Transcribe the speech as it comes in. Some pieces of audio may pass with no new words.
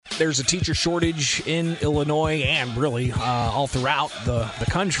there's a teacher shortage in Illinois and really all throughout the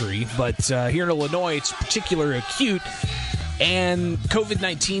country. But here in Illinois, it's particularly acute. And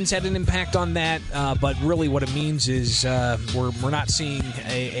COVID-19's had an impact on that. But really what it means is we're not seeing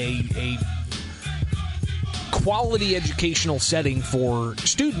a quality educational setting for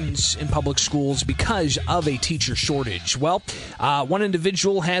students in public schools because of a teacher shortage. Well, one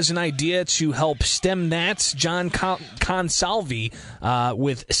individual has an idea to help stem that. John Consalvi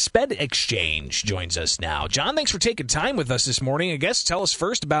with Sped Exchange joins us now. John, thanks for taking time with us this morning. I guess tell us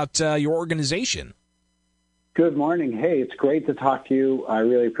first about your organization. Good morning. Hey, it's great to talk to you. I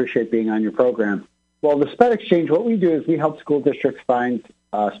really appreciate being on your program. Well, the Sped Exchange, what we do is we help school districts find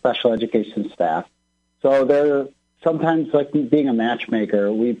special education staff. So they're sometimes like being a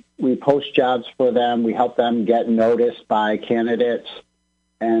matchmaker. We post jobs for them. We help them get noticed by candidates,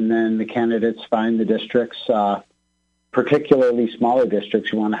 and then the candidates find the districts, particularly smaller districts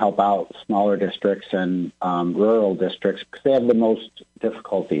who want to help out smaller districts and rural districts because they have the most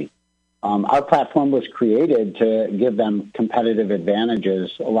difficulty. Our platform was created to give them competitive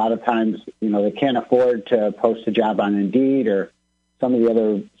advantages. A lot of times, they can't afford to post a job on Indeed, or some of the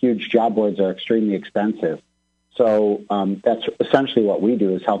other huge job boards are extremely expensive. So that's essentially what we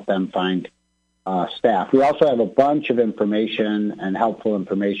do, is help them find staff. We also have a bunch of information and helpful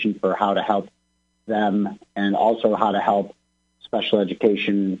information for how to help them, and also how to help special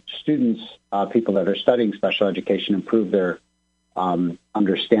education students, people that are studying special education, improve their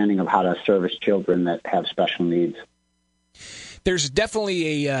understanding of how to service children that have special needs. There's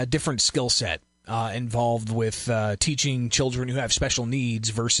definitely a different skill set involved with teaching children who have special needs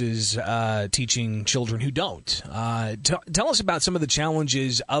versus teaching children who don't. Tell us about some of the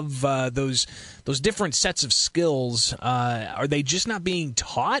challenges of those different sets of skills. Are they just not being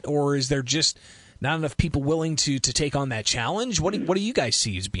taught, or is there just not enough people willing to take on that challenge? What do you guys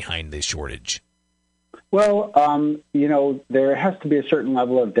see is behind this shortage? Well, there has to be a certain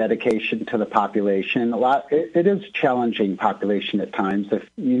level of dedication to the population. It is a challenging population at times. If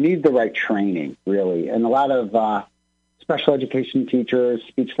you need the right training, really. And a lot of special education teachers,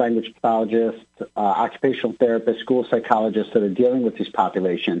 speech-language pathologists, occupational therapists, school psychologists that are dealing with this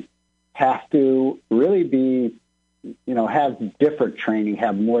population have to really be, have different training,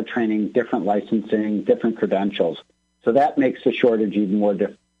 have more training, different licensing, different credentials. So that makes the shortage even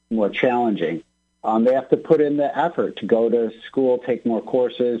more challenging. They have to put in the effort to go to school, take more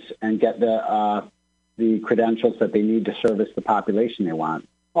courses, and get the credentials that they need to service the population they want.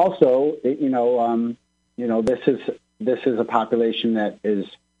 Also, this is a population that is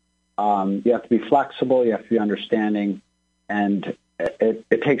you have to be flexible, you have to be understanding, and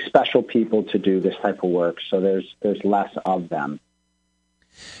it takes special people to do this type of work. So there's less of them.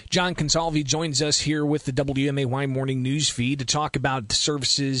 John Consalvi joins us here with the WMAY Morning News Feed to talk about the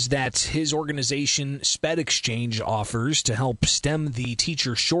services that his organization, Sped Exchange, offers to help stem the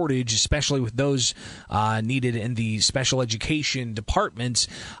teacher shortage, especially with those needed in the special education departments.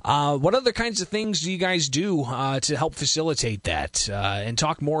 What other kinds of things do you guys do to help facilitate that? And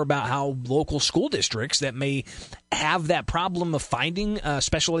talk more about how local school districts that may have that problem of finding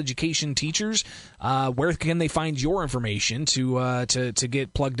special education teachers, where can they find your information to get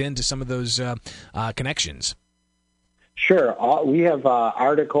plugged into some of those connections? Sure. We have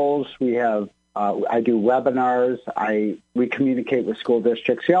articles. We have I do webinars. We communicate with school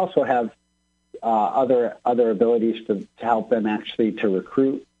districts. We also have other abilities to help them actually to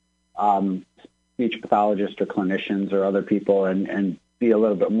recruit speech pathologists or clinicians or other people, and be a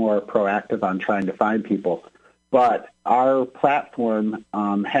little bit more proactive on trying to find people. But our platform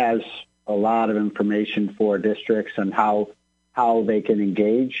has a lot of information for districts on how they can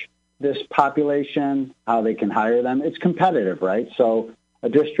engage this population, how they can hire them. It's competitive, right? So a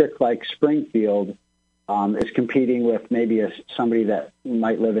district like Springfield is competing with maybe somebody that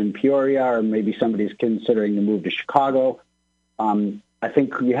might live in Peoria, or maybe somebody's considering to move to Chicago. I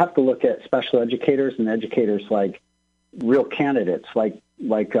think you have to look at special educators and educators like real candidates, like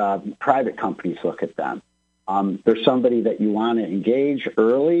private companies look at them. There's somebody that you want to engage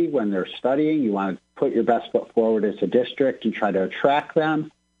early when they're studying. You want to put your best foot forward as a district and try to attract them.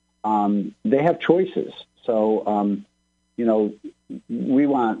 They have choices. So, we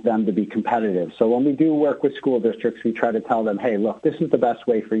want them to be competitive. So when we do work with school districts, we try to tell them, hey, look, this is the best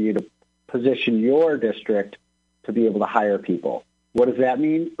way for you to position your district to be able to hire people. What does that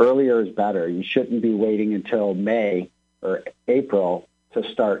mean? Earlier is better. You shouldn't be waiting until May or April to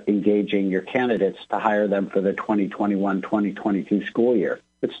start engaging your candidates to hire them for the 2021-2022 school year.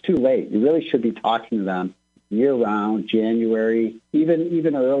 It's too late. You really should be talking to them year-round, January,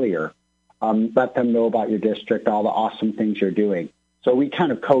 even earlier. Let them know about your district, all the awesome things you're doing. So we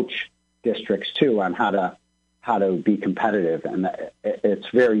kind of coach districts too on how to be competitive, and it's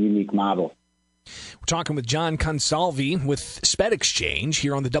a very unique model. We're talking with John Consalvi with Sped Exchange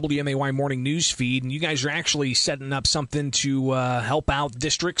here on the WMAY Morning News Feed, and you guys are actually setting up something to help out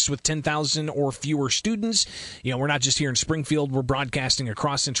districts with 10,000 or fewer students. You know, we're not just here in Springfield; we're broadcasting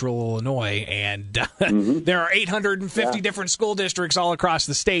across Central Illinois, and there are 850 different school districts all across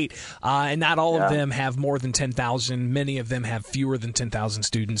the state, and not all of them have more than 10,000. Many of them have fewer than 10,000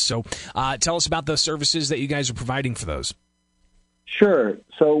 students. So, tell us about the services that you guys are providing for those. Sure.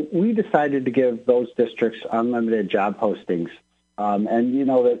 So we decided to give those districts unlimited job postings. And, you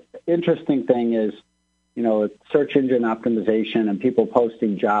know, the interesting thing is, you know, search engine optimization and people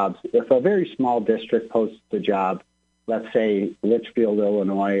posting jobs. If a very small district posts a job, let's say Litchfield,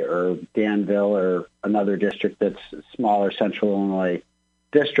 Illinois, or Danville, or another district that's smaller, Central Illinois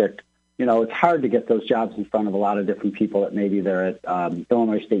district, you know, it's hard to get those jobs in front of a lot of different people that maybe they're at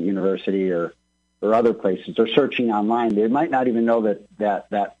Illinois State University or other places. They're searching online. They might not even know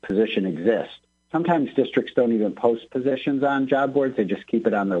that position exists. Sometimes districts don't even post positions on job boards. They just keep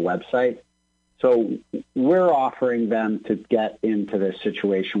it on their website. So we're offering them to get into this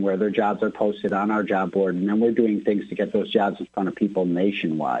situation where their jobs are posted on our job board, and then we're doing things to get those jobs in front of people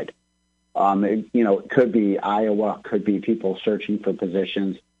nationwide. It could be Iowa, could be people searching for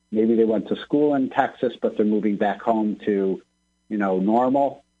positions. Maybe they went to school in Texas, but they're moving back home to,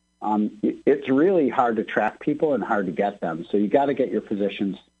 Normal. It's really hard to track people and hard to get them. So you got to get your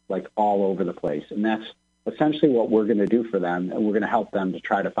positions like all over the place. And that's essentially what we're going to do for them. And we're going to help them to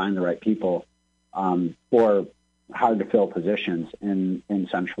try to find the right people for hard to fill positions in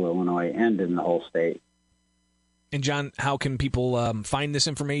Central Illinois and in the whole state. And John, how can people find this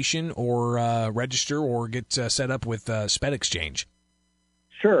information or register or get set up with Sped Exchange?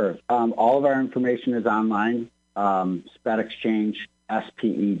 Sure. All of our information is online. Sped Exchange,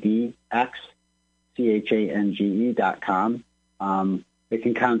 SPEDXCHANGE.com. They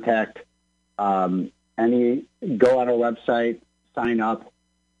can contact go on our website, sign up.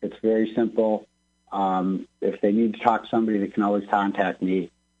 It's very simple. If they need to talk to somebody, they can always contact me.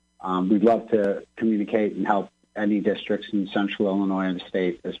 We'd love to communicate and help any districts in Central Illinois and the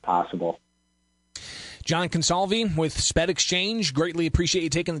state as possible. John Consalvi with Sped Exchange, greatly appreciate you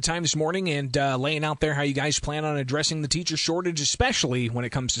taking the time this morning and laying out there how you guys plan on addressing the teacher shortage, especially when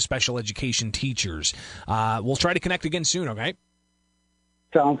it comes to special education teachers. We'll try to connect again soon, okay?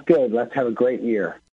 Sounds good. Let's have a great year.